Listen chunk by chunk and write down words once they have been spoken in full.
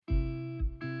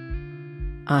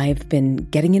I've been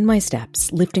getting in my steps,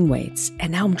 lifting weights,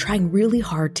 and now I'm trying really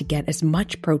hard to get as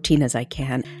much protein as I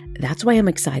can. That's why I'm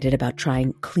excited about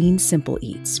trying Clean Simple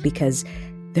Eats, because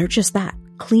they're just that,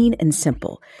 clean and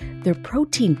simple. Their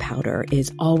protein powder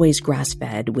is always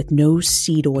grass-fed with no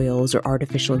seed oils or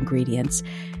artificial ingredients.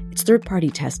 It's third-party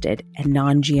tested and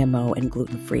non-GMO and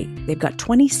gluten-free. They've got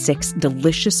 26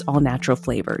 delicious all-natural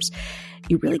flavors.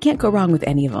 You really can't go wrong with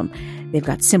any of them. They've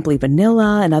got Simply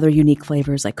Vanilla and other unique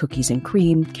flavors like cookies and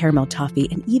cream, caramel toffee,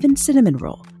 and even cinnamon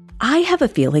roll. I have a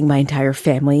feeling my entire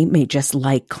family may just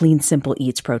like Clean Simple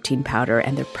Eats protein powder,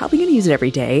 and they're probably going to use it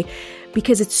every day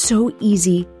because it's so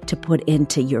easy to put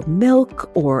into your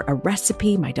milk or a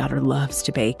recipe my daughter loves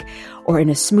to bake, or in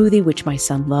a smoothie, which my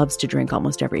son loves to drink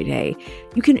almost every day.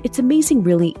 It's amazing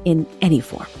really in any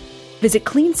form. Visit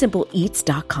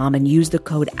cleansimpleeats.com and use the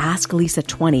code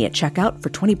AskLisa20 at checkout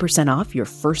for 20% off your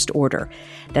first order.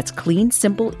 That's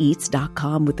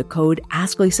cleansimpleeats.com with the code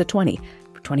AskLisa20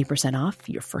 for 20% off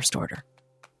your first order.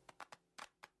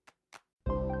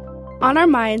 On Our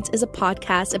Minds is a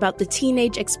podcast about the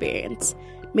teenage experience,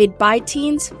 made by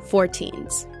teens for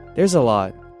teens. There's a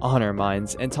lot on our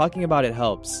minds, and talking about it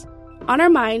helps. On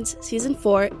Our Minds, Season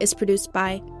 4 is produced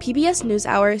by PBS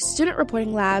NewsHour Student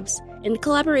Reporting Labs in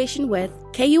collaboration with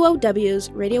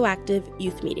KUOW's Radioactive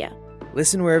Youth Media.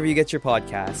 Listen wherever you get your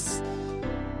podcasts.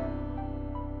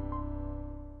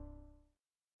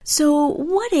 So,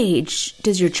 what age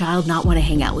does your child not want to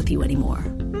hang out with you anymore?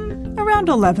 Around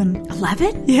 11.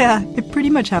 11? Yeah, it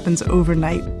pretty much happens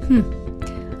overnight.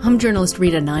 I'm journalist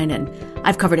Rita Ninan.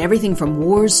 I've covered everything from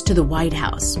wars to the White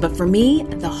House. But for me,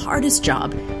 the hardest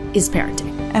job is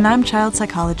parenting. And I'm child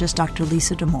psychologist Dr.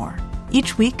 Lisa D'Amour.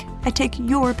 Each week, I take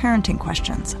your parenting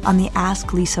questions on the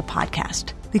Ask Lisa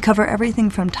podcast. We cover everything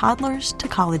from toddlers to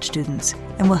college students,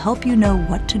 and we'll help you know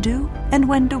what to do and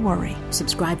when to worry.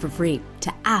 Subscribe for free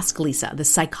to Ask Lisa, the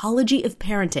Psychology of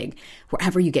Parenting,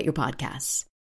 wherever you get your podcasts.